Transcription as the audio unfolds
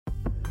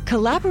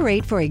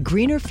Collaborate for a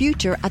greener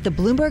future at the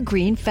Bloomberg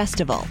Green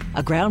Festival,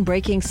 a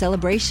groundbreaking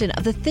celebration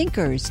of the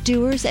thinkers,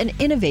 doers, and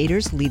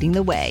innovators leading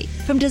the way.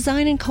 From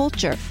design and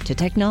culture to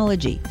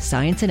technology,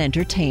 science, and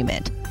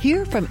entertainment.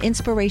 Hear from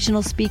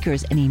inspirational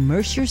speakers and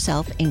immerse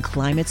yourself in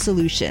climate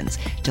solutions.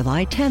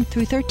 July 10th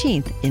through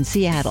 13th in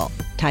Seattle.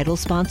 Title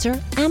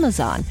sponsor,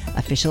 Amazon.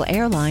 Official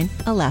airline,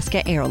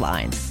 Alaska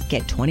Airlines.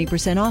 Get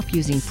 20% off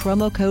using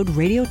promo code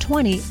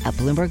radio20 at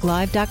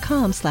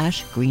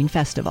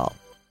bloomberglive.com/greenfestival.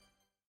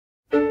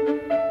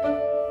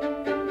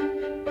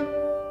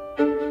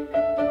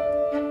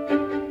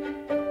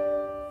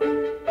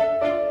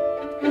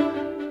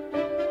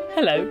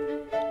 Hello,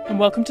 and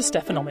welcome to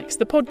Stephanomics,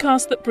 the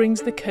podcast that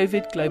brings the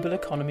COVID global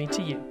economy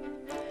to you.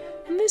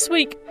 And this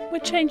week, we're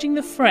changing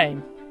the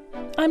frame.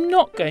 I'm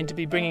not going to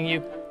be bringing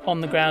you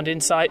on-the-ground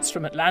insights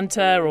from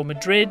Atlanta or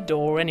Madrid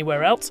or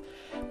anywhere else,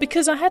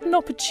 because I had an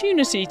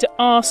opportunity to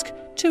ask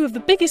two of the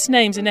biggest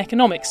names in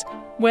economics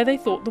where they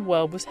thought the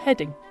world was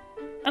heading.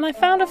 And I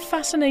found a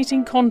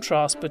fascinating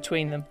contrast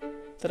between them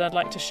that I'd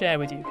like to share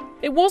with you.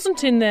 It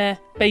wasn't in their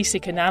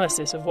basic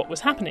analysis of what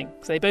was happening,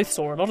 because they both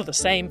saw a lot of the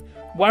same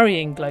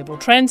worrying global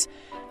trends,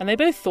 and they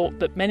both thought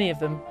that many of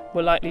them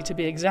were likely to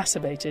be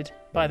exacerbated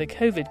by the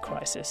COVID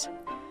crisis.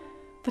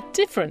 The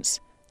difference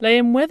lay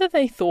in whether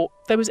they thought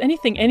there was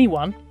anything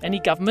anyone, any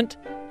government,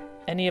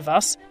 any of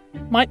us,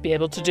 might be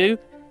able to do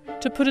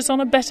to put us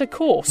on a better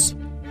course.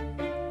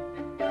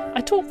 I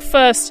talked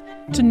first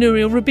to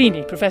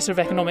Roubini, Professor of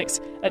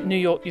Economics at New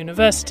York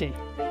University,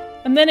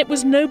 and then it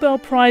was Nobel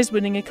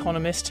Prize-winning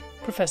economist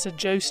Professor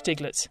Joe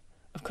Stiglitz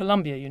of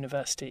Columbia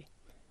University.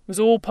 It was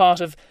all part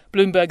of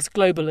Bloomberg's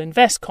Global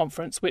Invest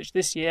conference, which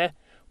this year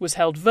was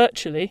held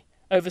virtually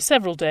over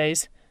several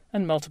days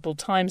and multiple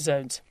time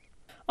zones.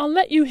 I'll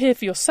let you hear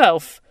for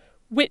yourself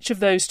which of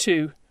those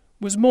two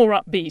was more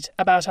upbeat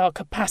about our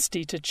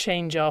capacity to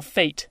change our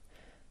fate.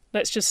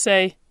 Let's just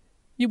say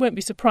you won't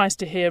be surprised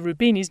to hear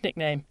Roubini's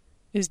nickname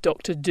is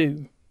Dr.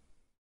 Doom.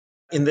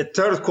 In the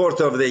third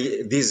quarter of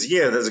this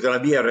year, there's going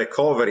to be a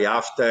recovery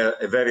after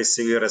a very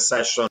severe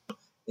recession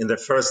in the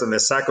first and the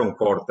second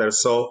quarter.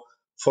 So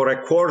for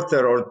a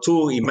quarter or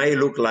two, it may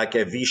look like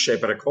a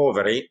V-shaped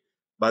recovery,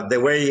 but the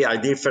way I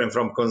differ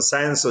from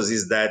consensus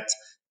is that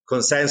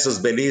consensus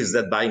believes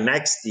that by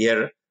next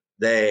year,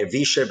 the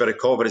V-shaped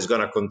recovery is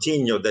going to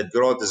continue, that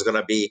growth is going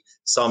to be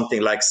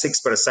something like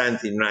 6% in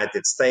the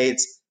United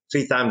States,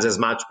 3 times as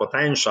much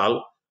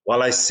potential,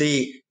 while I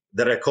see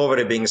the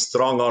recovery being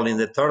strong only in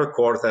the third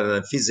quarter and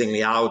then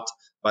fizzling out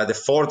by the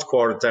fourth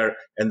quarter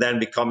and then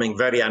becoming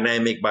very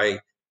anemic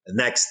by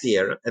next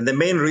year. And the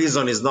main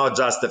reason is not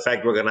just the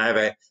fact we're going to have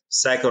a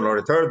second or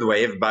a third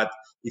wave, but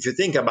if you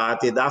think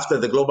about it, after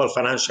the global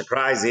financial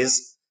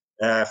crisis,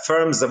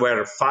 firms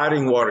were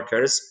firing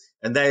workers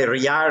and they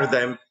rehired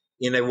them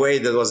in a way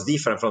that was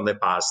different from the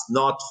past,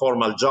 not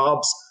formal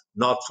jobs,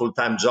 not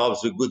full-time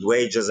jobs with good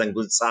wages and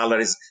good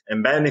salaries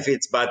and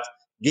benefits, but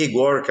gig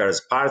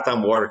workers,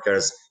 part-time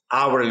workers,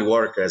 hourly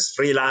workers,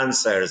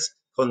 freelancers,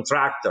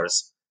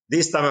 contractors.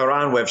 This time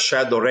around, we've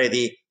shed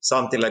already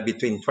something like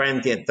between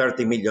 20 and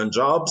 30 million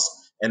jobs.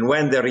 And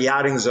when the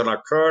rehiring is going to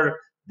occur,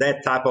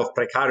 that type of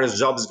precarious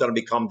job is going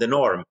to become the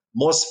norm.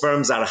 Most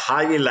firms are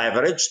highly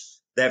leveraged.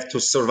 They have to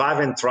survive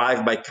and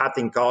thrive by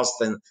cutting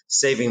costs and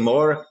saving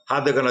more. How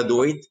are they going to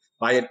do it?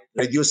 By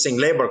reducing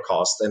labor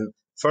costs and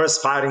first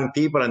firing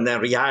people and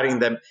then rehiring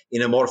them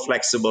in a more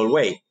flexible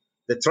way.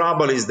 The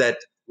trouble is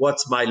that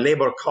what's my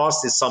labor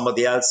cost is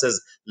somebody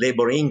else's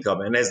labor income.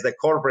 And as the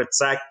corporate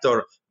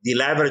sector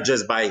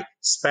deleverages by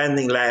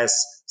spending less,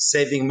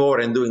 saving more,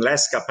 and doing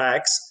less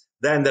capex,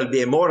 then there'll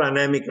be a more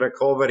anemic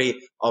recovery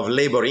of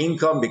labor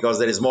income because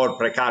there is more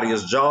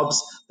precarious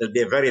jobs. There'll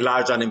be a very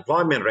large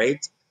unemployment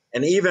rate.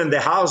 And even the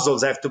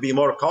households have to be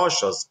more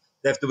cautious.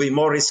 They have to be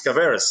more risk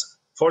averse.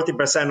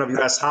 40% of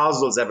U.S.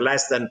 households have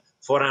less than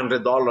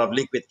 $400 of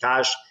liquid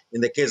cash in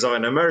the case of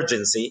an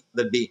emergency.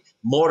 There'll be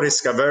more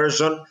risk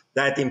aversion.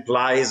 That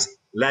implies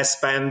less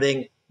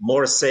spending,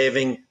 more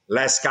saving,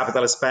 less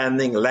capital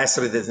spending, less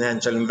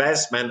residential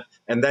investment.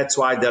 And that's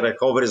why the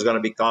recovery is going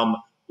to become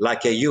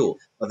like a U.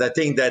 But I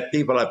think that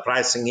people are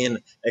pricing in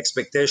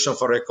expectation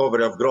for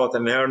recovery of growth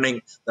and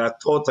earning that are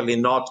totally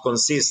not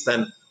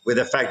consistent with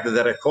the fact that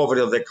the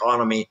recovery of the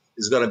economy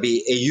is going to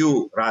be a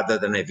U rather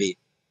than a V.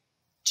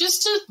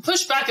 Just to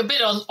push back a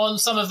bit on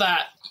some of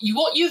that,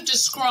 what you've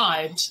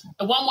described,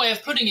 one way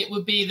of putting it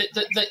would be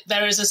that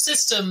there is a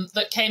system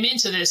that came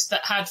into this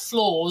that had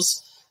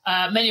flaws,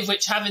 many of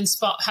which have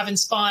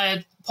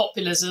inspired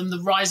populism, the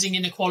rising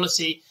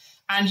inequality,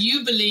 and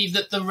you believe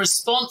that the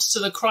response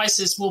to the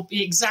crisis will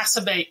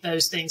exacerbate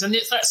those things. And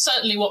that's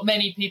certainly what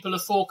many people are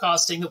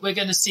forecasting, that we're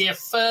going to see a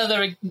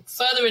further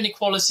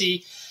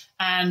inequality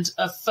and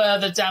a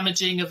further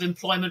damaging of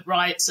employment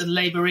rights and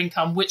labour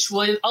income, which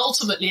will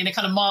ultimately, in a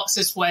kind of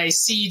Marxist way,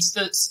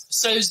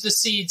 sows the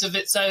seeds of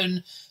its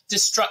own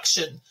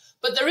destruction.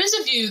 But there is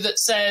a view that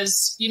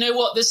says, you know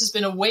what, this has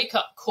been a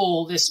wake-up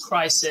call, this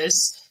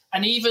crisis,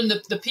 and even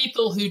the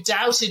people who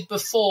doubted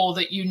before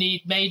that you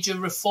need major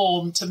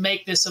reform to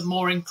make this a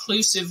more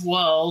inclusive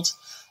world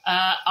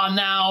are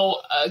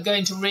now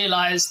going to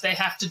realize they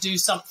have to do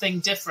something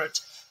different.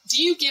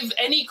 Do you give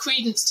any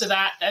credence to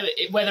that,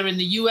 whether in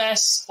the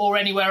US or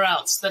anywhere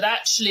else, that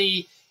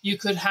actually you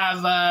could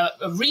have a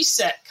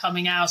reset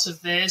coming out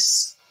of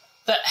this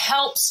that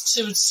helps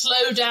to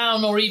slow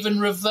down or even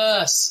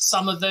reverse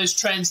some of those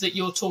trends that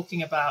you're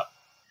talking about?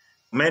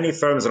 Many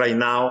firms right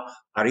now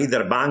are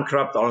either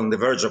bankrupt or on the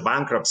verge of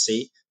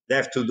bankruptcy. They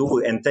have to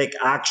do and take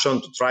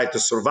action to try to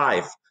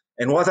survive.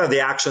 And what are the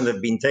actions that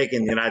have been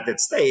taken in the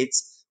United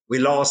States? We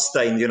lost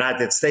in the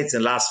United States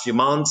in the last few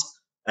months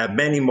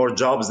many more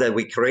jobs that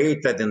we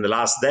created in the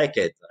last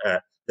decade.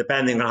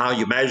 Depending on how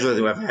you measure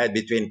it, we have had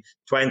between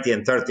 20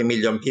 and 30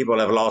 million people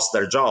have lost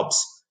their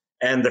jobs.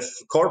 And the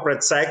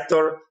corporate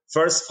sector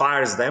first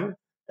fires them,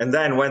 and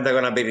then when they're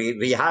going to be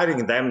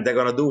rehiring them, they're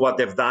going to do what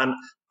they've done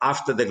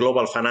after the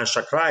global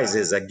financial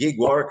crisis, gig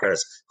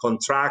workers,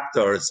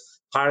 contractors,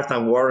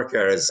 part-time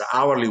workers,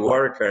 hourly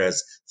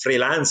workers,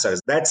 freelancers.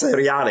 That's a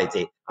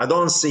reality. I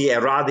don't see a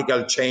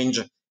radical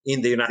change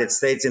in the United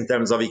States in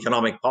terms of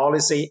economic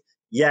policy.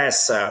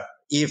 Yes,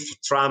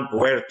 if Trump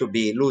were to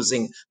be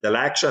losing the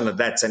election,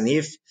 that's an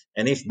if.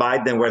 And if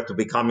Biden were to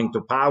be coming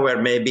to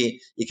power, maybe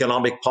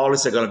economic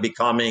policy is going to be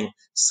becoming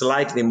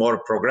slightly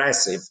more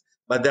progressive.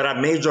 But there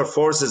are major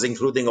forces,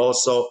 including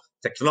also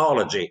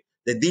technology.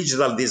 The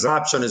digital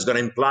disruption is going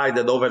to imply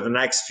that over the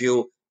next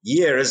few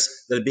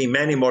years, there'll be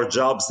many more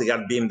jobs that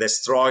are being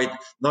destroyed,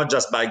 not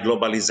just by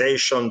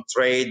globalization,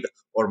 trade,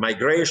 or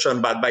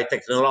migration, but by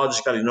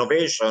technological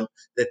innovation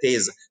that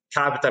is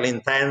capital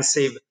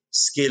intensive,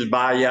 skill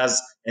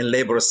bias, and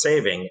labor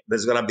saving.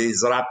 There's going to be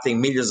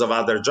disrupting millions of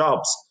other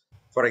jobs.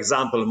 For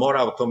example, more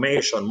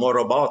automation, more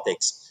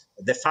robotics.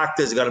 The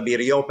factory is going to be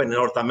reopened in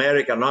North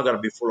America, not going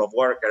to be full of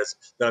workers,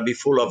 going to be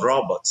full of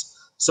robots.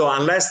 So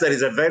unless there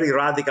is a very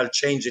radical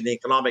change in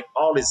economic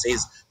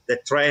policies, the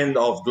trend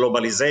of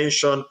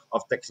globalization,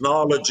 of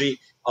technology,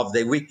 of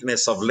the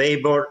weakness of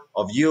labor,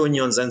 of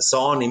unions, and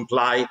so on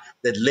imply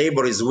that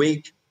labor is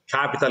weak,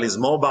 capital is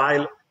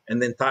mobile,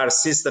 and the entire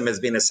system has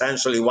been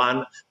essentially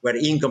one where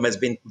income has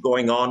been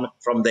going on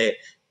from the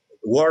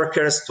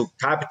workers to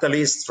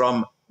capitalists,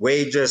 from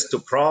wages to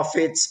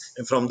profits,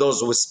 and from those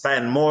who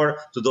spend more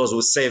to those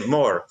who save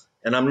more.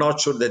 And I'm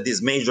not sure that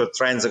these major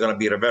trends are going to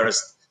be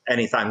reversed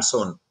anytime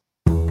soon.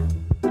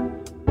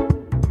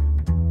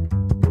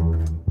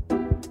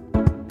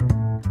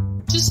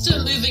 Just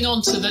moving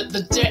on to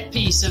the debt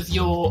piece of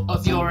your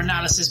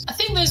analysis, I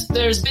think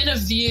there's been a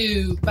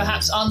view,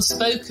 perhaps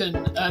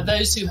unspoken,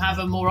 those who have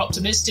a more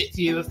optimistic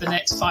view of the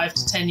next 5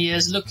 to 10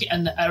 years, looking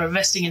and are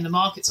investing in the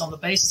markets on the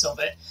basis of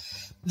it,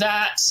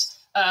 that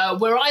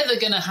we're either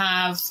going to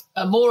have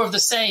more of the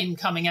same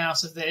coming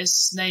out of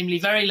this, namely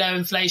very low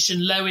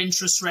inflation, low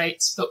interest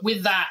rates, but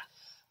with that,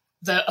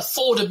 the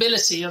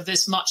affordability of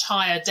this much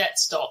higher debt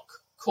stock,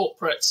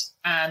 corporate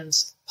and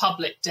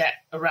public debt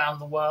around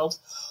the world,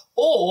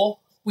 or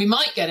we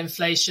might get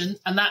inflation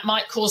and that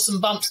might cause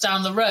some bumps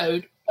down the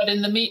road, but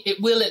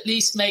it will at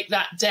least make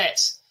that debt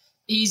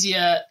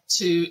easier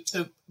to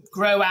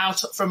grow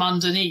out from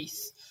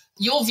underneath.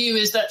 Your view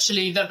is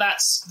actually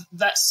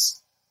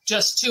that's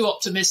just too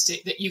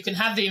optimistic, that you can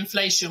have the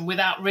inflation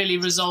without really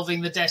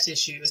resolving the debt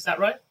issue. Is that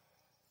right?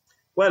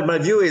 Well, my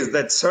view is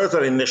that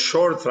certainly in the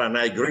short run,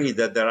 I agree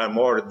that there are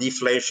more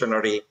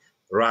deflationary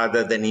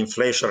rather than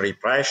inflationary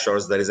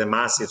pressures. There is a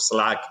massive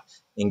slack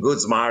in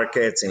goods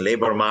markets, in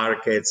labor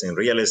markets, in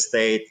real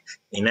estate,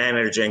 in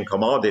energy and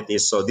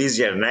commodities. So this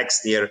year,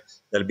 next year,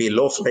 there'll be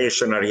low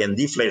inflationary and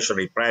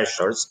deflationary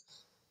pressures.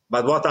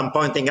 But what I'm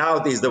pointing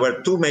out is there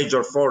were two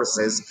major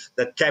forces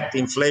that kept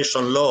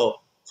inflation low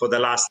for the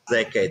last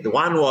decade.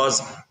 One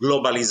was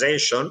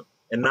globalization,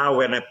 and now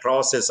we're in a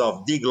process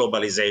of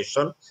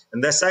deglobalization.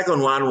 And the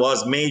second one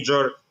was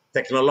major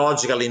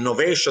technological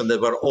innovation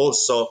that were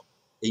also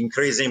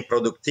increasing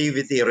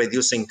productivity,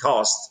 reducing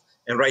costs.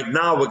 And right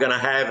now we're going to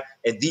have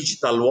a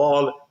digital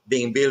wall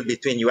being built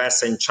between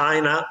US and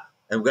China,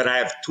 and we're going to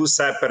have two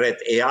separate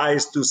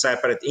AIs, two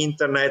separate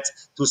internets,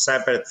 two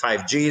separate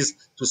 5Gs,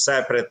 two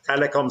separate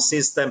telecom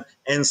systems,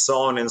 and so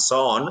on and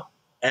so on.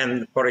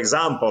 And for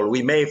example,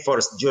 we may for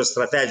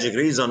geostrategic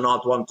reason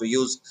not want to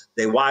use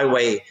the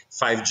Huawei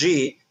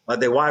 5G,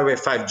 but the Huawei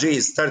 5G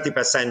is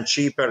 30%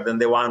 cheaper than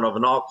the one of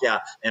Nokia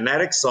and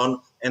Ericsson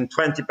and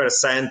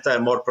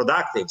 20% more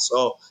productive.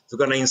 So if we're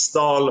going to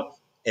install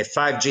a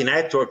 5G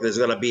network that's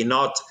going to be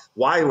not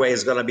Huawei,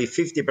 is going to be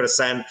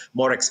 50%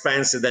 more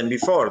expensive than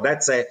before.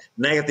 That's a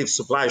negative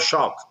supply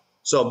shock.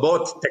 So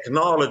both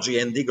technology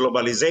and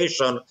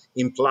deglobalization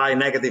imply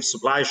negative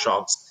supply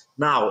shocks.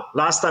 Now,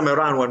 last time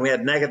around when we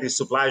had negative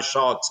supply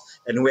shocks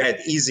and we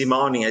had easy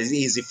money,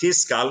 easy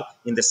fiscal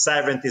in the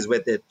 70s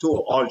with the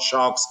two oil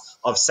shocks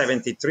of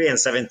 73 and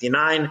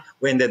 79,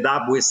 we ended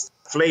up with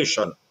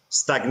inflation,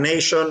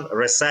 stagnation,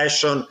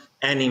 recession,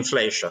 and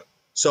inflation.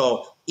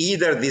 So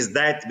either this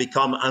debt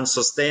become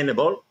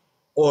unsustainable,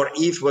 or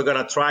if we're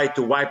going to try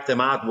to wipe them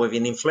out with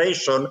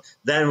inflation,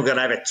 then we're going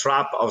to have a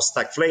trap of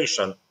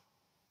stagflation.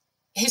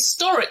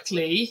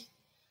 Historically,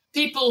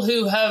 people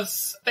who have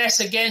bet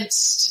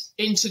against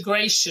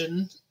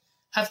integration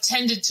have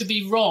tended to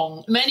be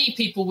wrong. Many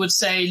people would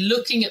say,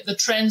 looking at the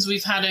trends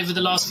we've had over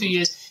the last few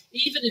years,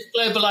 even if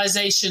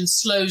globalization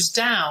slows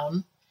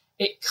down,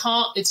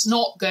 it's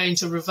not going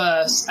to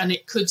reverse, and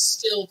it could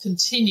still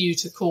continue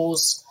to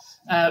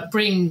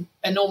bring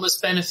enormous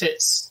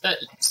benefits,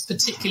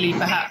 particularly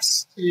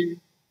perhaps to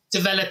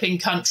developing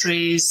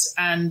countries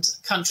and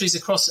countries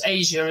across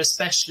Asia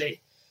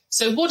especially.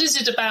 So what is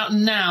it about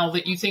now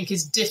that you think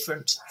is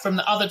different from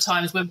the other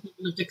times when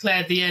people have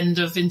declared the end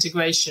of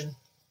integration?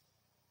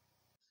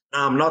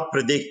 I'm not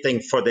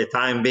predicting for the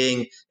time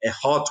being a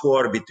hot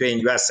war between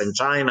US and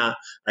China.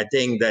 I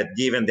think that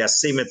given the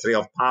asymmetry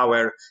of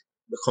power,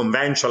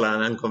 conventional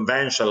and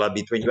unconventional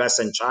between US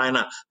and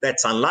China,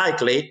 that's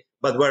unlikely,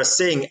 but we're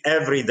seeing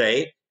every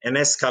day an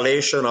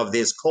escalation of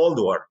this Cold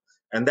War.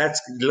 And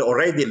that's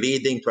already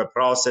leading to a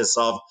process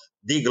of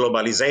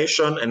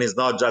deglobalization, and it's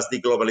not just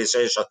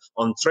deglobalization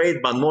on trade,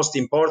 but most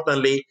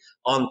importantly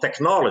on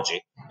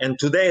technology. And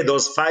today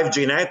those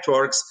 5G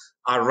networks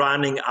are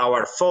running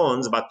our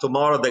phones, but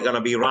tomorrow they're going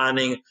to be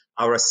running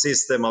our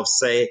system of,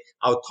 say,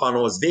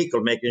 autonomous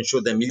vehicle, making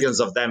sure that millions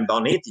of them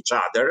don't hit each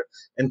other.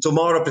 And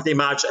tomorrow, pretty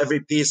much every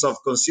piece of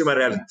consumer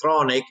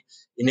electronic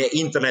in the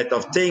Internet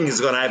of Things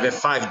is going to have a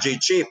 5G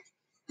chip,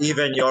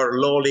 even your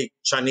lowly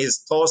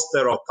Chinese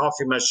toaster or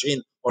coffee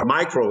machine or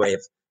microwave.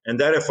 And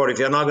therefore, if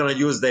you're not going to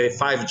use the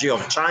 5G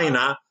of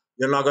China,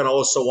 you're not going to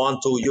also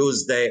want to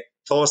use the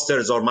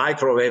toasters or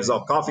microwaves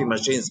or coffee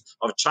machines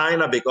of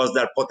China, because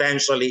they're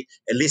potentially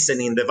a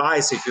listening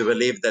device if you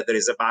believe that there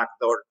is a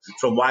backdoor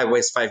from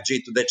Huawei's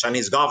 5G to the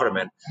Chinese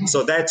government.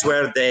 So that's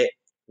where the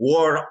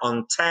war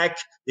on tech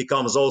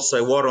becomes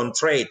also a war on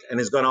trade, and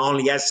it's going to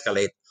only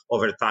escalate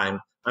over time.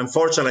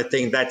 Unfortunately, I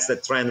think that's the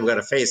trend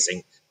we're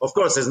facing. Of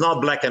course, it's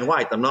not black and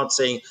white. I'm not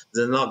saying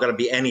there's not going to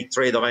be any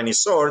trade of any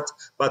sort,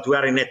 but we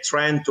are in a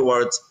trend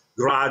towards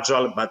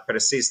gradual but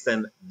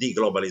persistent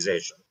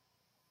deglobalization.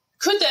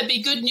 Could there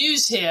be good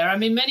news here? I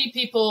mean, many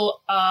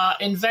people are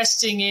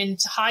investing in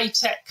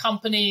high-tech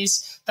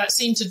companies that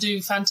seem to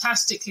do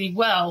fantastically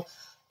well.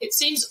 It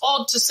seems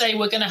odd to say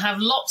we're going to have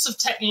lots of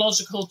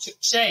technological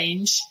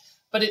change,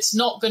 but it's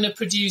not going to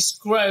produce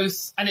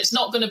growth, and it's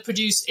not going to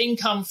produce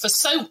income for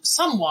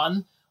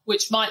someone,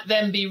 which might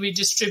then be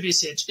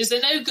redistributed. Is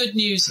there no good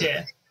news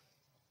here?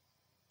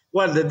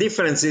 Well, the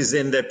difference is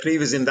in the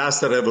previous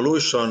industrial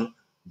revolution,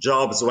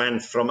 jobs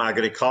went from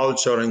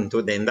agriculture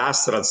into the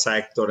industrial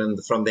sector, and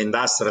from the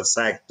industrial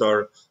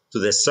sector to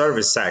the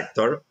service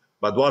sector.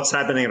 But what's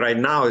happening right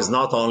now is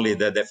not only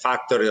that the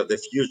factory of the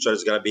future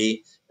is going to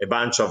be a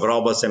bunch of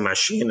robots and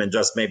machines and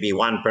just maybe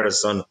one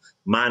person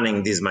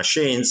manning these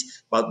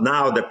machines, but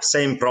now the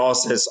same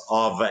process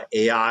of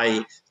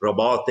AI,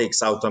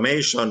 robotics,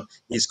 automation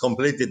is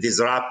completely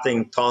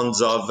disrupting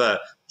tons of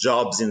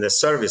jobs in the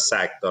service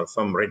sector,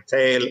 from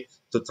retail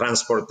to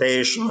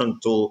transportation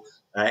to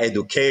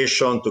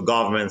education to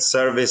government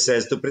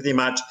services to pretty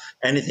much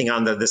anything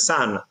under the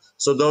sun.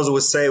 So those who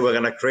say we're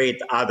going to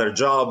create other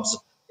jobs,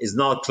 is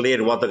not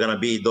clear what are going to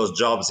be those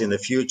jobs in the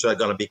future are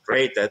going to be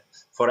created.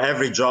 For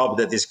every job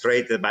that is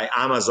created by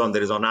Amazon,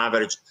 there is on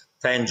average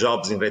 10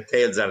 jobs in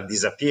retail that are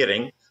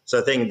disappearing. So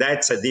I think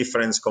that's a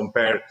difference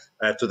compared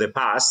to the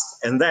past.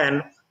 And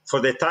then for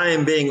the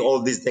time being,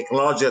 all this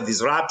technological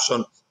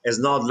disruption has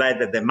not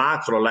led at the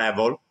macro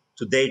level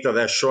to data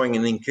that are showing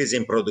an increase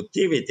in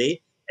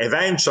productivity.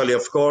 Eventually,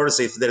 of course,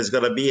 if there's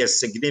going to be a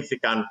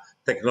significant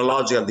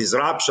technological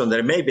disruption,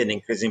 there may be an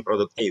increase in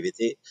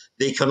productivity.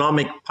 The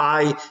economic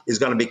pie is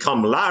going to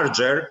become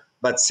larger,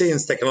 but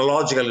since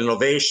technological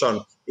innovation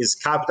is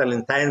capital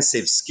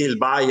intensive, skill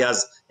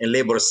bias, and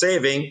labor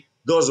saving,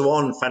 those who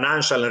own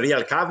financial and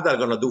real capital are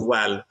going to do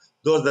well.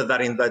 Those that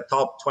are in the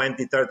top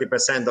 20,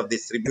 30% of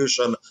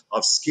distribution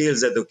of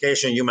skills,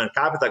 education, human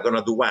capital are going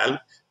to do well.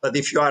 But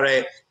if you are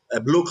a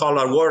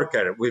blue-collar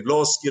worker with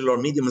low skill or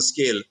medium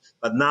skill,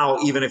 but now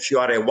even if you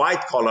are a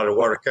white-collar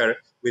worker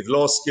with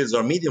low skills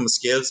or medium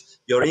skills,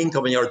 your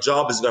income and your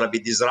job is going to be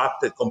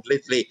disrupted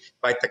completely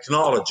by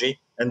technology.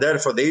 And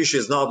therefore, the issue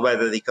is not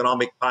whether the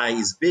economic pie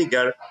is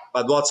bigger,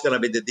 but what's going to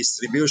be the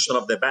distribution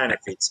of the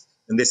benefits.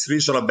 And the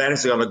distribution of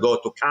benefits is going to go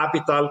to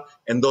capital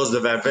and those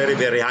that are very,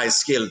 very high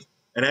skilled.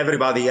 And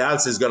everybody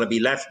else is going to be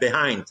left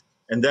behind.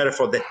 And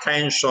therefore, the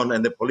tension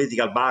and the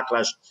political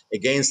backlash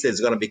against it is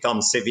going to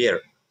become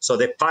severe. So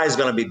the pie is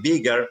going to be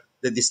bigger.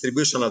 The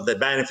distribution of the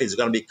benefits is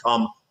going to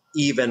become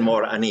even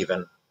more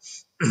uneven.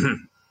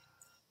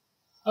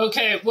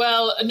 Okay,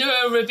 well,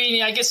 Nuala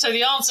Roubini, I guess so.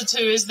 The answer to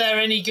is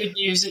there any good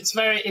news?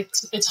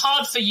 It's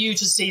hard for you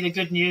to see the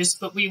good news,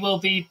 but we will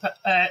be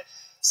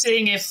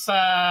seeing if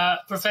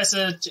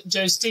Professor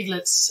Joe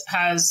Stiglitz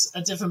has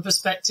a different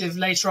perspective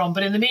later on.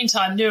 But in the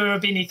meantime, Nuala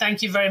Roubini,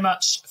 thank you very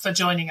much for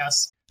joining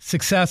us.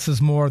 Success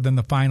is more than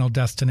the final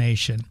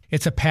destination.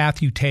 It's a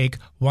path you take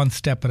one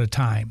step at a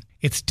time.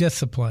 It's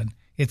discipline,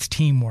 it's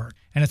teamwork,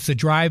 and it's the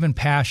drive and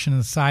passion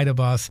inside of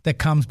us that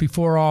comes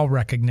before all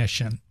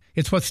recognition.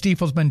 It's what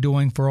Stifel's been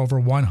doing for over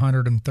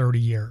 130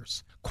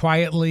 years.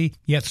 Quietly,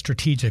 yet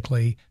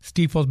strategically,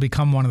 Stifel's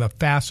become one of the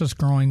fastest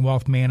growing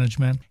wealth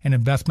management and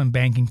investment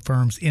banking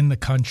firms in the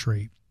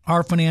country.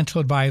 Our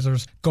financial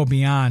advisors go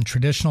beyond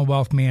traditional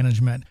wealth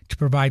management to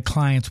provide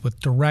clients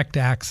with direct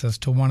access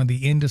to one of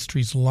the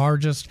industry's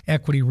largest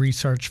equity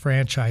research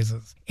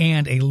franchises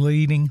and a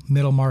leading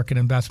middle market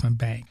investment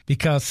bank,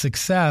 because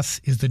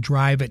success is the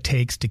drive it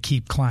takes to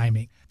keep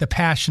climbing, the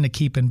passion to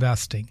keep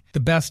investing, the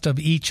best of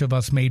each of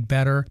us made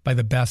better by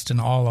the best in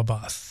all of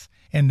us.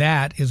 And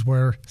that is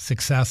where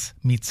success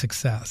meets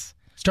success.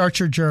 Start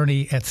your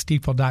journey at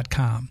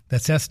Stifel.com.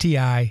 That's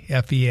STIFEL.com.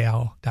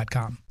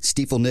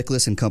 Stifel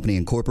Nicholas and Company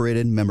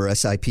Incorporated, member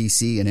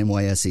SIPC and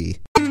NYSE.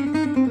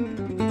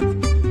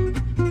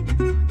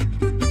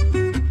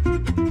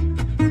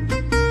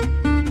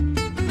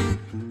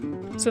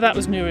 So that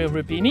was Muriel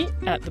Roubini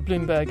at the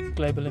Bloomberg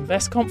Global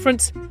Invest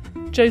Conference.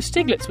 Joe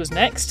Stiglitz was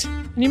next,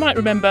 and you might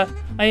remember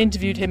I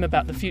interviewed him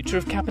about the future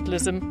of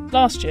capitalism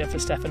last year for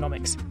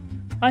Stephanomics.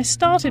 I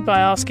started by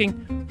asking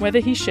whether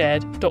he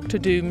shared Dr.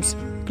 Doom's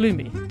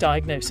gloomy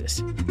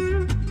diagnosis.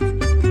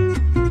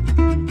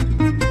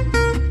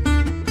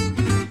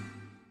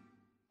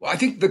 Well, I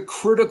think the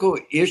critical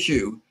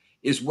issue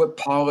is what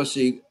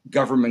policy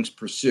governments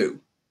pursue.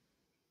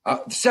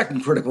 The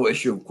second critical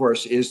issue, of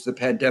course, is the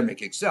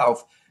pandemic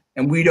itself,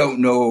 and we don't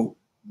know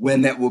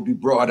when that will be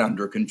brought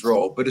under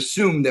control. But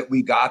assume that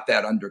we got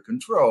that under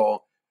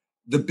control,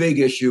 the big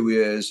issue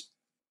is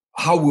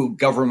how will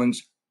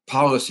governments'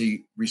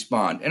 policy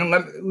respond? And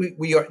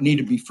we need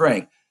to be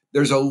frank.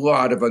 There's a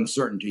lot of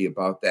uncertainty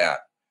about that.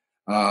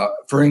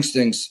 For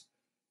instance,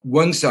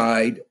 one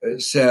side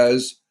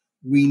says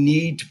we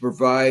need to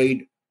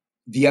provide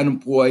the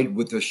unemployed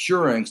with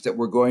assurance that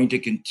we're going to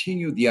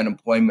continue the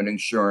unemployment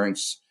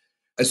insurance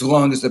as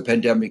long as the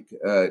pandemic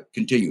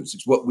continues.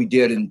 It's what we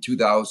did in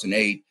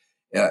 2008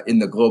 in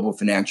the global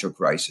financial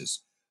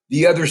crisis.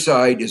 The other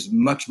side is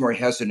much more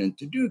hesitant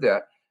to do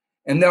that.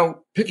 And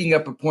now, picking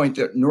up a point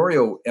that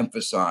Nouriel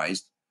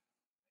emphasized,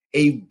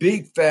 a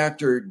big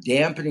factor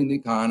dampening the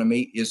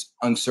economy is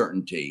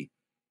uncertainty,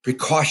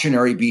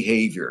 precautionary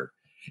behavior,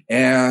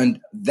 and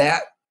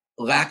that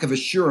lack of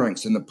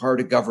assurance on the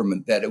part of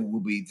government that it will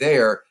be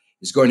there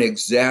is going to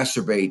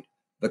exacerbate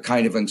the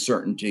kind of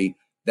uncertainty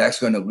that's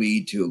going to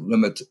lead to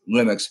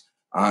limits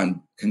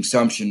on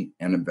consumption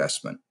and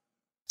investment.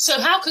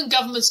 So how can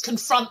governments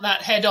confront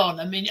that head on?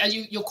 I mean,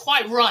 you're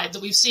quite right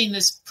that we've seen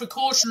this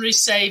precautionary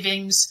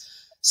savings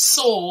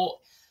soar.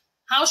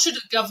 How should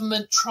a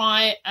government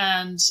try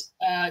and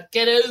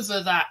get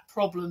over that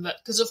problem?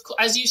 Because, of course,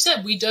 as you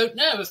said, we don't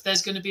know if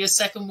there's going to be a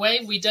second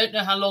wave. We don't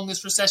know how long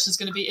this recession is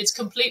going to be. It's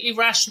completely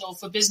rational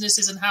for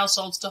businesses and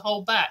households to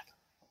hold back.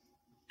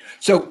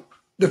 So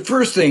the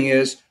first thing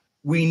is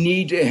we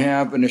need to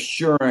have an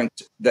assurance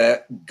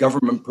that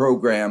government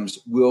programs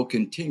will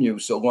continue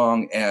so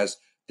long as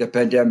the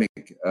pandemic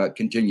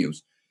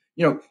continues.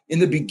 You know, in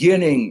the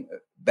beginning,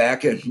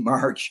 back in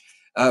March,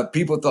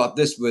 people thought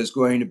this was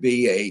going to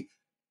be a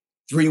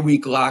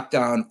 3-week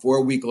lockdown,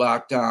 4-week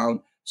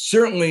lockdown.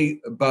 Certainly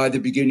by the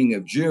beginning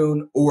of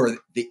June or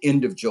the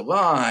end of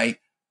July,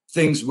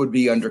 things would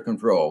be under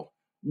control.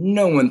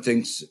 No one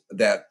thinks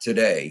that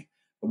today.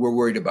 We're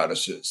worried about a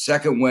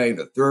second wave,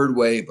 a third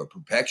wave, a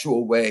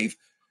perpetual wave.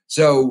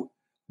 So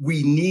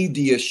we need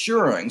the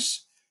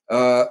assurance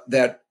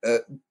that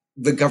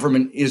the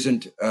government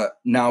isn't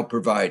now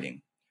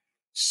providing.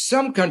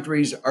 Some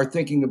countries are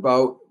thinking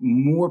about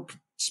more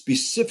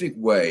specific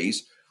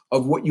ways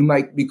of what you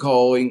might be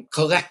calling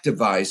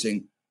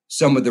collectivizing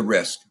some of the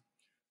risk.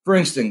 For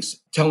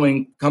instance,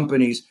 telling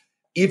companies,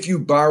 if you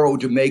borrow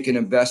to make an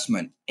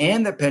investment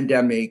and the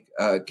pandemic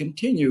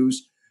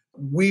continues,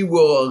 we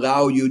will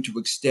allow you to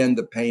extend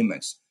the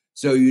payments.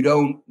 So you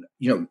don't,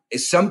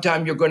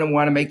 sometime you're going to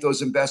want to make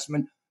those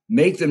investments,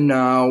 make them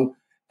now,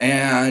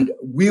 and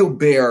we'll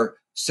bear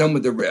some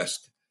of the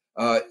risk.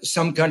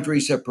 Some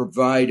countries have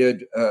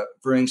provided,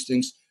 for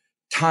instance,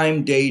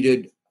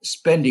 time-dated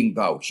spending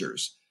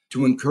vouchers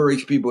to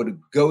encourage people to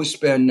go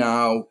spend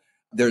now.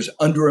 There's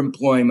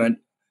underemployment.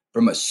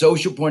 From a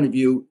social point of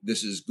view,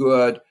 this is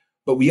good,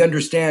 but we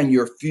understand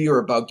your fear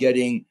about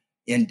getting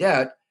in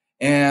debt,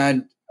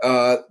 and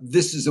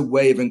this is a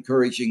way of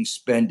encouraging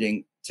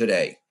spending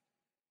today.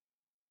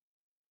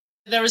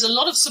 There is a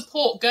lot of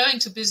support going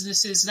to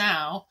businesses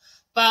now,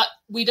 but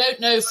we don't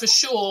know for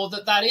sure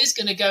that that is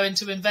going to go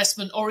into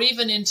investment or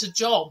even into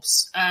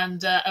jobs.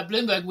 And at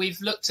Bloomberg,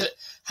 we've looked at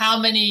how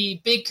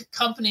many big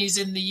companies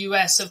in the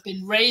US have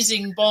been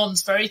raising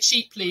bonds very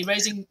cheaply,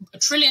 raising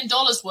 $1 trillion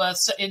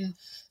worth in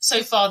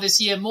so far this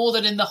year, more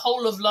than in the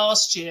whole of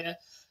last year,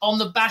 on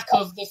the back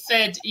of the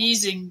Fed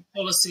easing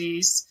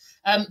policies.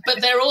 But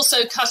they're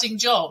also cutting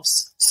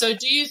jobs. So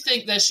do you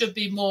think there should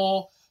be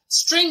more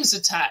strings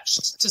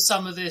attached to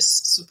some of this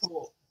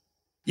support?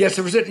 Yes,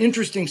 there was an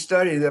interesting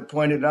study that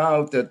pointed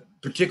out that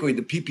particularly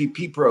the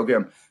PPP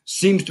program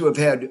seems to have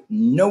had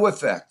no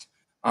effect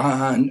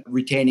on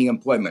retaining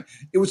employment.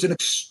 It was an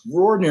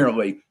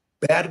extraordinarily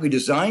badly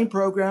designed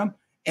program,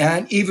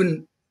 and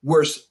even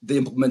worse, the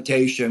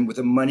implementation with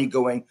the money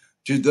going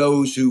to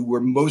those who were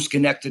most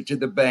connected to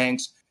the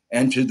banks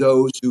and to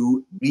those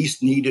who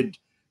least needed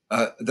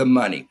the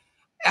money.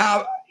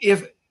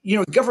 If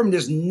the government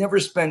has never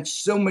spent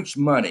so much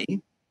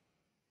money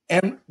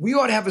And we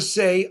ought to have a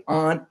say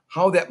on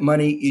how that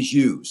money is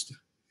used.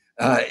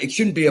 It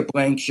shouldn't be a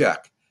blank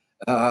check.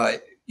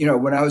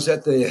 When I was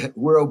at the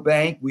World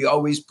Bank, we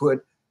always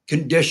put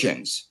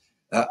conditions.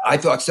 I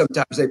thought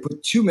sometimes they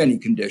put too many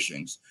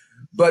conditions,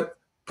 but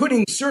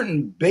putting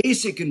certain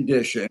basic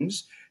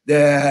conditions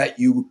that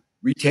you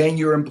retain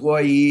your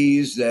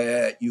employees,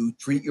 that you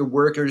treat your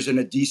workers in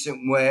a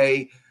decent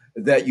way,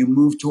 that you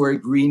move toward a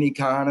green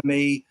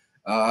economy,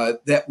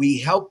 that we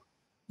help,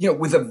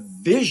 with a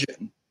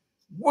vision.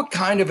 What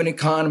kind of an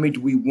economy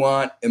do we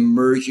want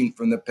emerging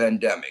from the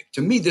pandemic?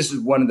 To me, this is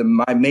one of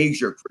my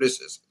major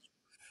criticisms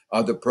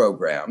of the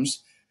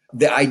programs.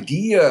 The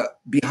idea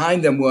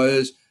behind them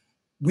was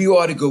we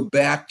ought to go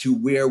back to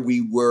where we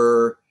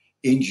were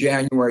in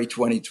January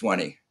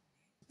 2020.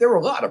 There were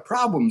a lot of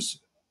problems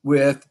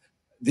with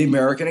the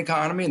American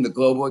economy and the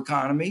global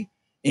economy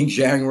in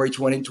January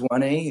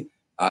 2020.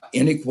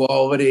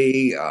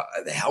 Inequality,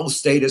 the health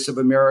status of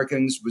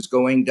Americans was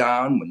going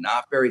down,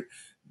 not very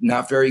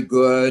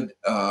good.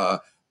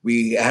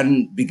 We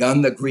hadn't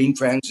begun the green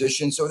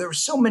transition. So there were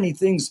so many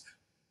things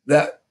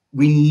that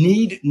we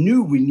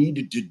knew we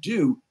needed to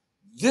do.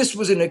 This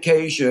was an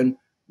occasion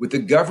with the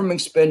government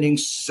spending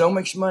so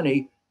much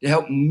money to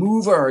help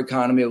move our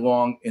economy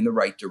along in the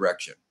right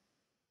direction.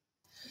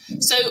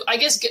 So I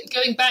guess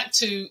going back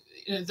to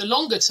the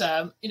longer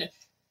term,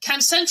 can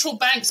central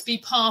banks be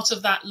part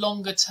of that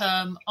longer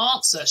term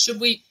answer? Should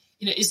we,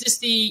 is this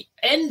the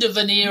end of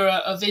an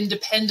era of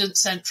independent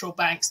central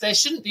banks? They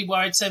shouldn't be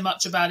worried so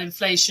much about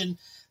inflation.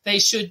 They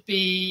should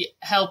be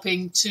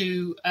helping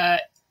to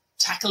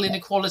tackle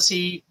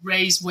inequality,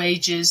 raise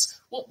wages.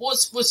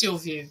 What's your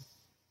view?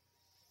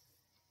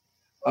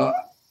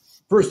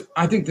 First,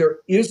 I think there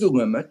is a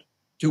limit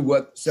to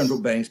what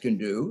central banks can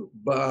do,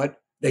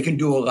 but they can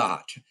do a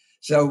lot.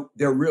 So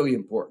they're really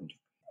important.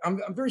 I'm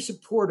very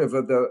supportive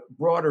of the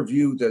broader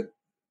view that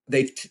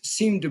they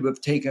seem to have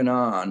taken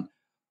on.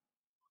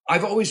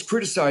 I've always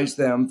criticized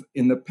them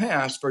in the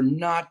past for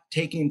not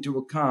taking into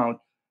account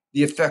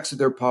the effects of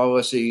their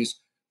policies,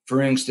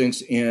 for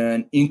instance,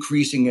 in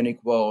increasing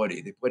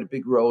inequality. They played a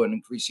big role in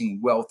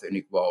increasing wealth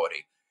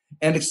inequality.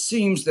 And it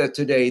seems that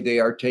today they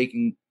are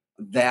taking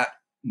that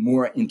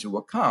more into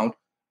account,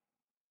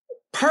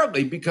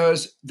 partly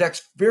because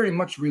that's very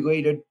much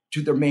related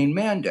to their main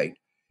mandate.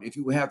 If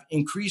you have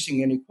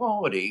increasing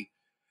inequality,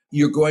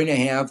 you're going to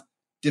have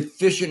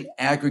deficient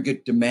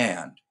aggregate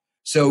demand.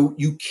 So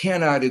you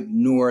cannot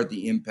ignore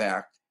the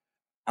impact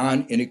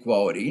on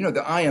inequality.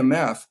 The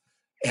IMF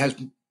has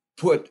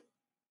put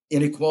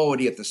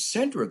inequality at the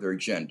center of their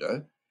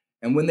agenda.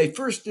 And when they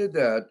first did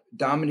that,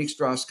 Dominique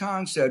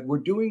Strauss-Kahn said, we're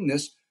doing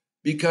this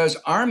because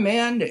our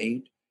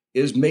mandate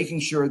is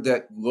making sure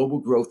that global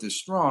growth is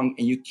strong.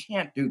 And you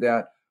can't do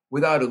that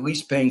without at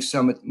least paying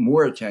some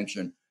more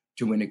attention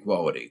to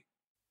inequality.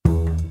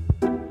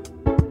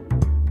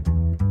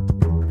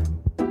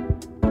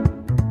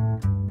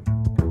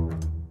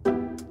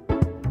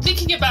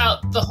 Thinking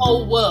about the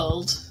whole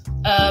world,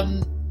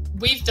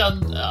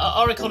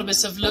 our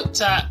economists have looked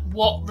at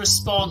what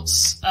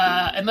response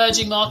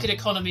emerging market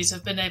economies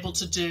have been able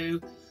to do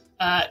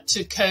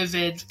to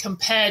COVID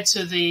compared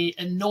to the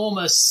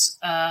enormous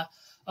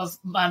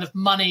amount of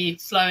money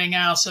flowing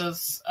out of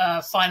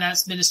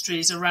finance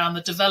ministries around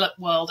the developed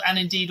world, and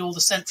indeed all the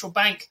central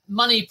bank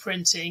money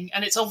printing.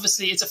 And it's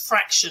a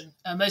fraction.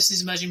 Most of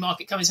these emerging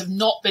market companies have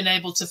not been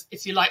able to,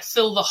 if you like,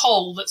 fill the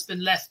hole that's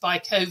been left by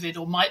COVID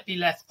or might be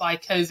left by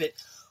COVID.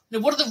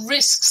 What are the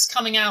risks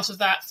coming out of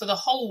that for the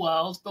whole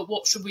world? But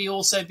what should we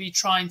also be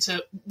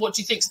what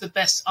do you think is the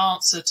best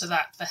answer to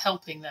that for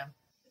helping them?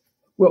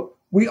 Well,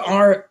 we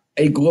are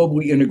a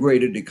globally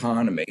integrated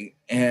economy,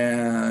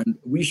 and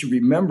we should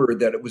remember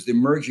that it was the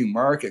emerging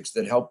markets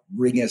that helped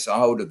bring us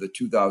out of the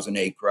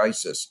 2008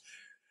 crisis.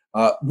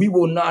 We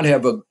will not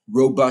have a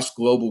robust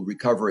global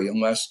recovery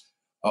unless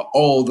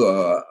all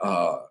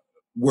the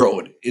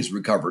world is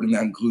recovered, and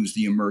that includes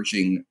the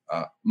emerging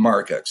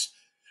markets.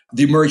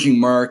 The emerging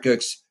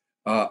markets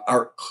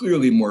are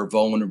clearly more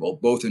vulnerable,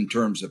 both in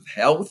terms of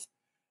health,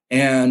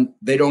 and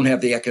they don't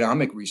have the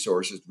economic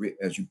resources,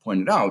 as you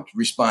pointed out, to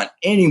respond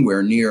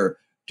anywhere near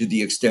to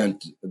the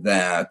extent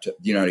that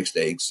the United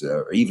States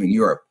or even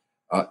Europe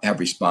have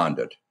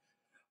responded.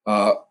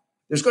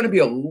 There's going to be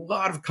a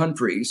lot of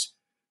countries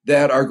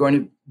that are going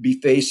to be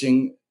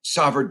facing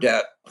sovereign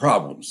debt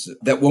problems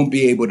that won't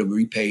be able to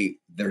repay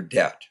their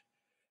debt.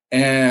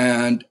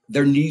 And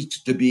there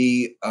needs to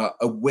be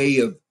a way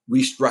of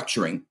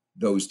restructuring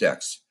those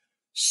debts.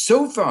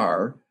 So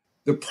far,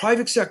 the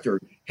private sector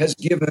has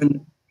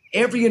given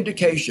every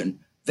indication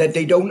that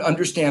they don't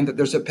understand that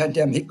there's a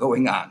pandemic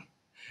going on.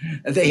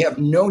 They have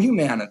no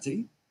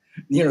humanity.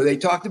 They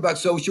talked about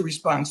social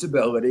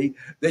responsibility.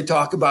 They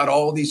talk about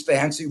all these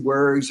fancy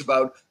words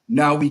about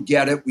now we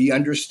get it, we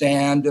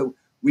understand,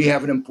 we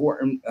have an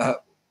important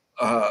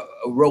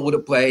role to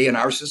play in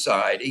our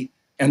society,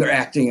 and they're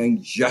acting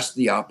in just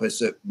the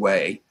opposite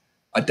way.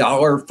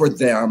 $1 for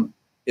them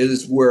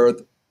is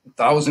worth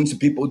thousands of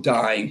people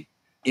dying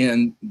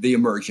in the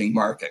emerging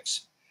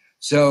markets.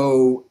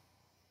 So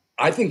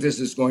I think this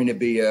is going to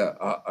be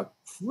a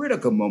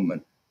critical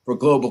moment for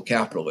global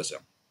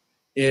capitalism.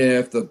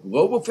 If the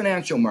global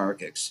financial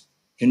markets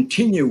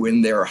continue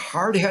in their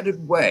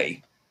hard-headed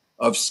way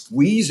of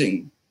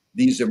squeezing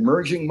these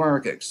emerging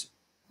markets,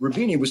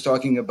 Roubini was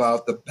talking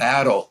about the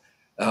battle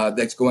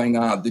that's going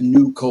on, the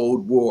new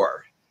Cold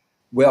War.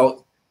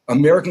 Well,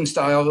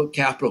 American-style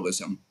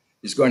capitalism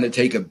is going to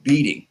take a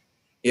beating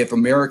if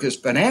America's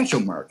financial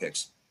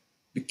markets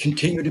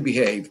continue to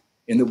behave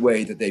in the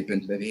way that they've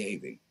been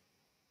behaving.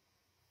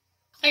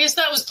 I guess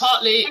that was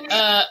partly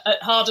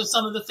at heart of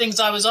some of the things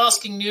I was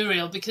asking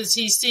Muriel, because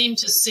he seemed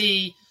to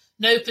see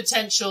no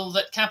potential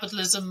that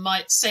capitalism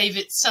might save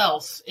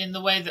itself in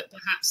the way that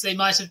perhaps they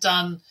might have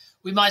done.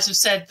 We might have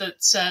said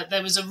that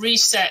there was a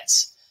reset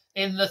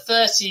in the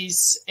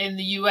 30s in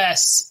the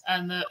US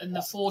and in the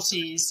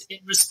 40s in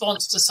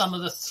response to some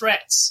of the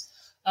threats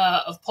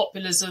of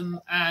populism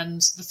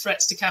and the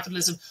threats to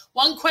capitalism.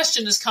 One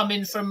question has come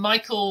in from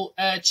Michael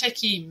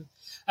Chekim.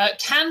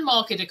 Can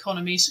market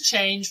economies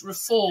change,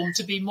 reform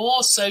to be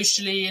more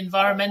socially,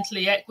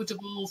 environmentally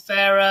equitable,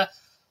 fairer,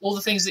 all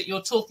the things that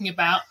you're talking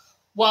about,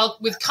 while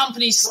with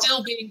companies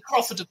still being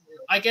profitable?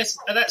 I guess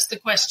that's the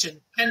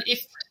question. And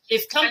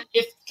if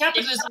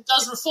capitalism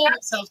does reform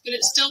itself, can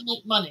it still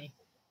make money?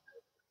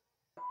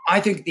 I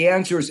think the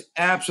answer is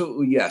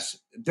absolutely yes.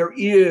 There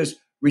is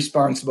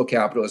responsible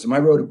capitalism. I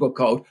wrote a book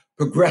called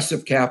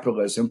Progressive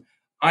Capitalism.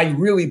 I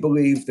really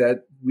believe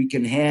that we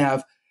can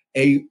have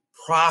a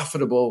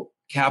profitable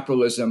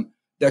capitalism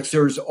that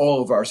serves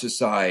all of our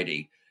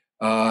society.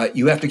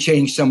 You have to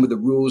change some of the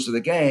rules of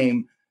the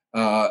game,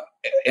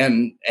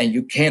 and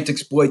you can't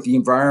exploit the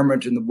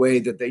environment in the way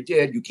that they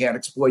did. You can't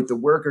exploit the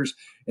workers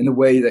in the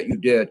way that you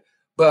did.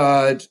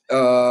 But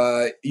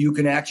you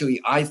can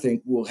actually, I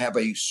think, will have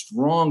a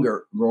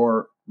stronger,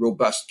 more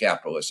robust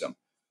capitalism.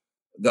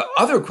 The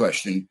other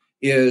question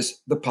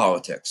is the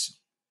politics.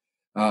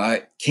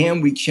 Can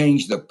we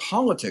change the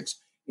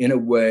politics in a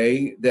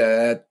way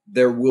that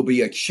there will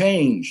be a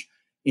change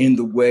in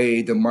the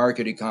way the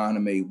market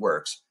economy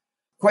works?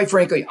 Quite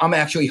frankly, I'm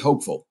actually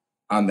hopeful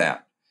on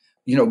that.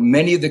 You know,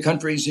 many of the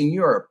countries in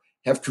Europe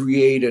have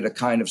created a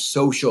kind of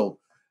social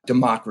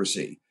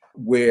democracy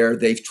where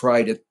they've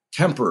tried to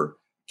temper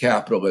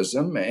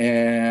capitalism,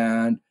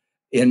 and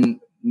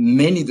in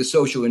many of the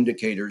social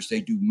indicators,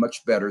 they do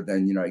much better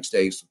than the United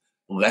States,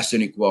 less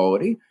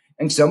inequality,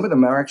 and some of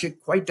them are actually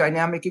quite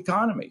dynamic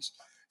economies.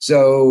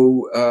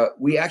 So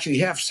we actually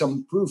have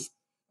some proof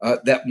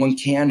that one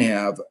can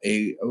have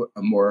a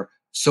more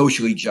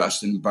socially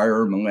just and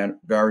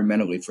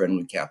environmentally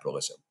friendly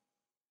capitalism.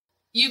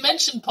 You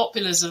mentioned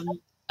populism,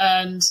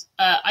 and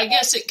I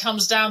guess it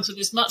comes down to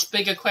this much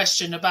bigger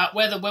question about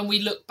whether, when we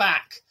look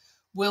back,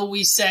 will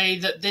we say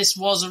that this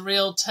was a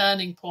real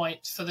turning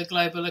point for the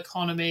global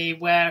economy,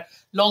 where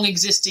long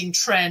existing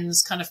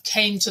trends kind of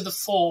came to the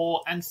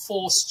fore and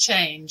forced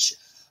change,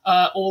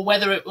 or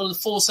whether it will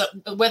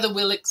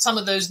some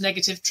of those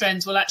negative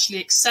trends will actually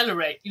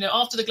accelerate? You know,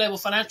 after the global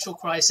financial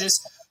crisis,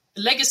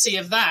 the legacy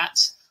of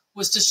that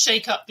was to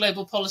shake up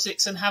global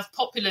politics and have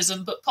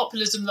populism, but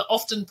populism that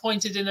often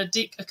pointed in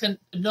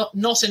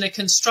not in a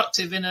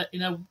constructive, in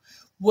a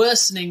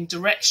worsening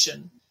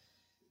direction.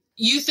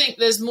 You think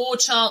there's more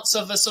chance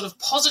of a sort of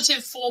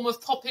positive form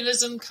of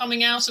populism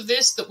coming out of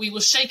this, that we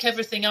will shake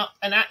everything up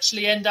and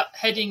actually end up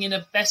heading in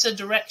a better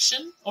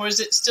direction? Or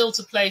is it still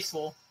to play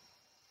for?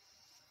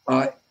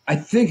 I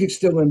think it's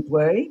still in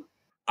play.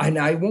 And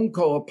I won't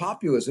call it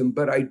populism,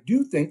 but I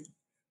do think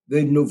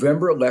the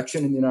November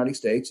election in the United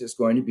States is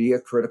going to be a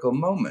critical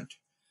moment.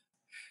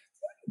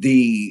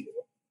 The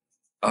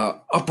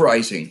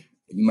uprising,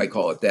 you might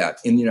call it that,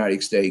 in the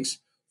United States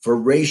for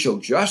racial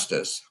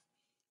justice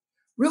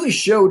really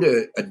showed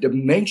a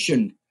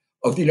dimension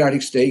of the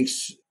United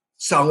States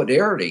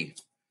solidarity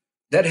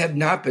that had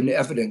not been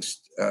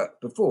evidenced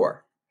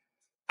before.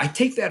 I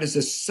take that as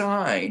a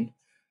sign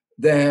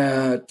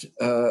that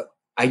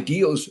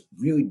ideals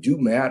really do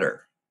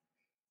matter,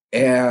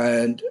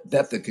 and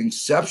that the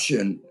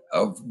conception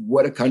of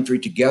what a country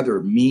together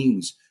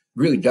means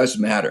really does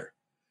matter.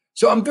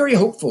 So I'm very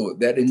hopeful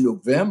that in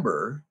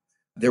November,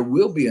 there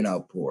will be an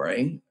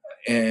outpouring,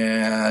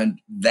 and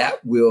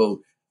that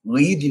will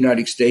lead the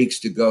United States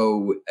to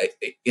go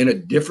in a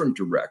different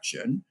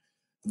direction.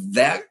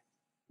 That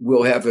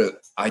will have,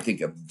 I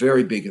think, a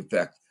very big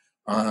effect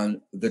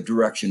on the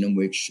direction in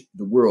which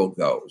the world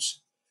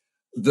goes.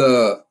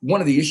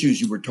 One of the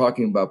issues you were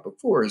talking about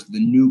before is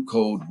the new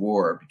Cold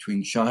War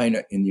between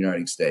China and the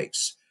United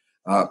States.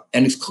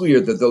 And it's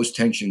clear that those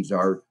tensions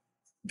are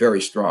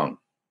very strong.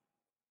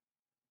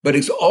 But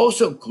it's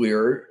also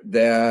clear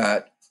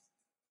that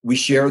we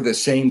share the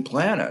same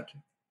planet,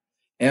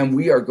 and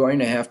we are going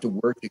to have to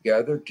work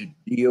together to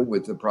deal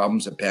with the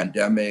problems of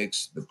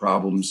pandemics, the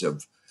problems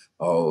of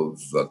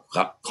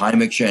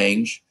climate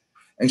change.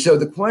 And so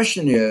the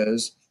question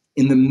is,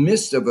 in the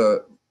midst of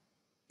a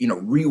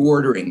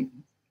reordering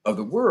of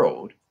the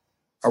world,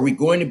 are we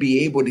going to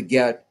be able to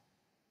get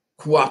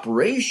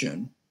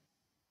cooperation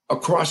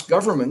across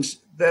governments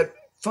that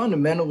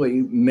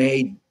fundamentally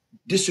may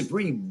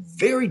disagree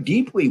very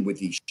deeply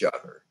with each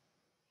other?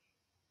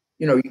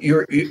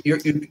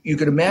 you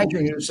could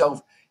imagine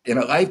yourself in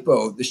a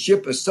lifeboat, the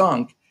ship is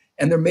sunk,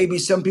 and there may be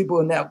some people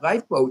in that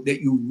lifeboat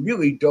that you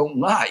really don't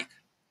like,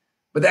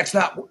 but that's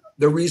not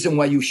the reason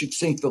why you should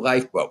sink the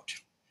lifeboat.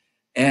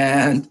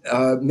 And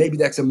maybe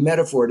that's a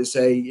metaphor to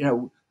say,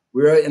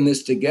 we're in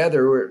this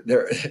together.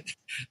 There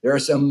are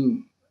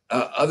some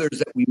others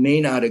that we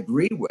may not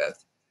agree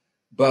with,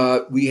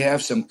 but we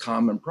have some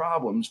common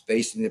problems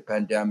facing the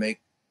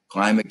pandemic,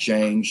 climate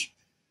change,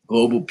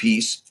 global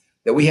peace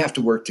that we have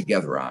to work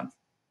together on.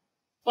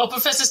 Well,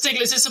 Professor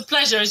Stiglitz, it's a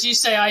pleasure. As you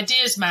say,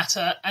 ideas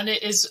matter, and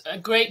it is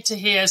great to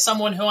hear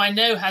someone who I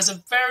know has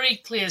a very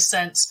clear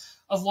sense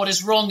of what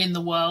is wrong in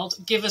the world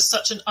give us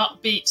such an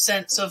upbeat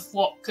sense of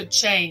what could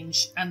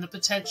change and the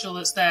potential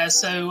that's there.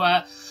 So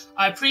I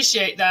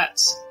appreciate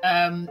that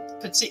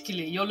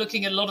particularly. You're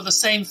looking at a lot of the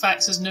same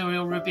facts as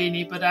Nouriel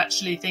Roubini, but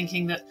actually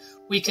thinking that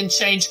we can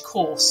change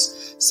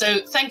course. So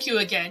thank you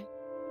again.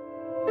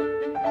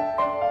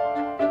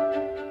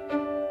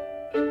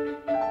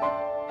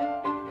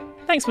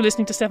 Thanks for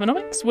listening to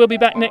Stephanomics. We'll be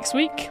back next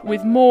week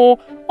with more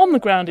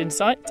on-the-ground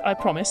insight, I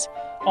promise,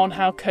 on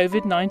how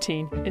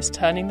COVID-19 is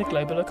turning the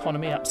global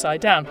economy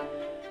upside down.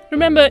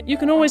 Remember, you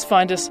can always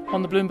find us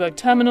on the Bloomberg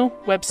Terminal,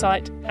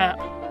 website, app,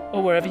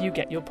 or wherever you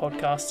get your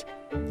podcasts.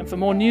 And for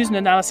more news and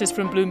analysis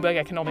from Bloomberg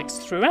Economics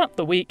throughout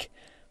the week,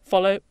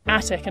 follow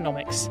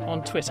 @Economics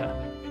on Twitter.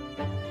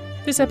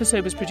 This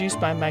episode was produced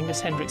by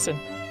Magnus Hendrickson,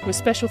 with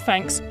special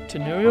thanks to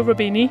Nouriel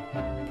Roubini,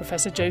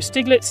 Professor Joe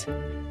Stiglitz,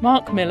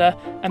 Mark Miller,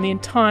 and the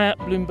entire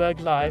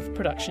Bloomberg Live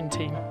production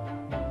team.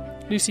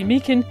 Lucy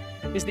Meakin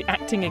is the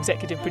acting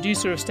executive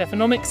producer of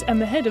Stephanomics,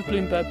 and the head of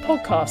Bloomberg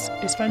Podcasts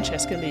is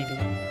Francesca Levy.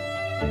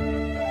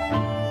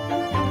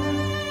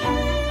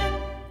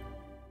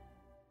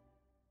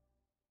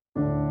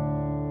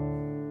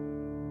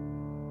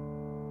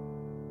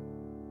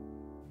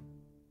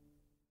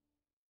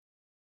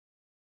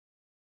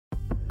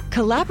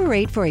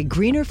 Collaborate for a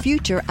greener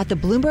future at the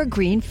Bloomberg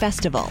Green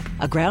Festival,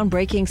 a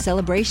groundbreaking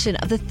celebration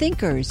of the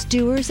thinkers,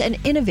 doers, and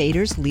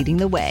innovators leading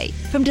the way.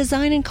 From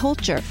design and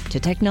culture to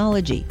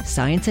technology,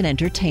 science, and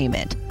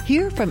entertainment.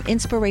 Hear from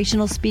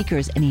inspirational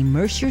speakers and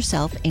immerse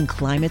yourself in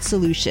climate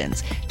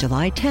solutions.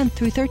 July 10th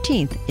through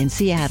 13th in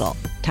Seattle.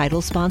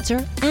 Title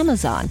sponsor,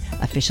 Amazon.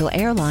 Official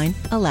airline,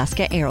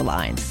 Alaska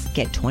Airlines.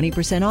 Get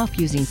 20% off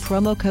using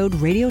promo code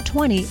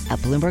radio20 at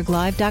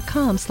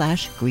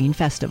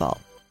bloomberglive.com/greenfestival.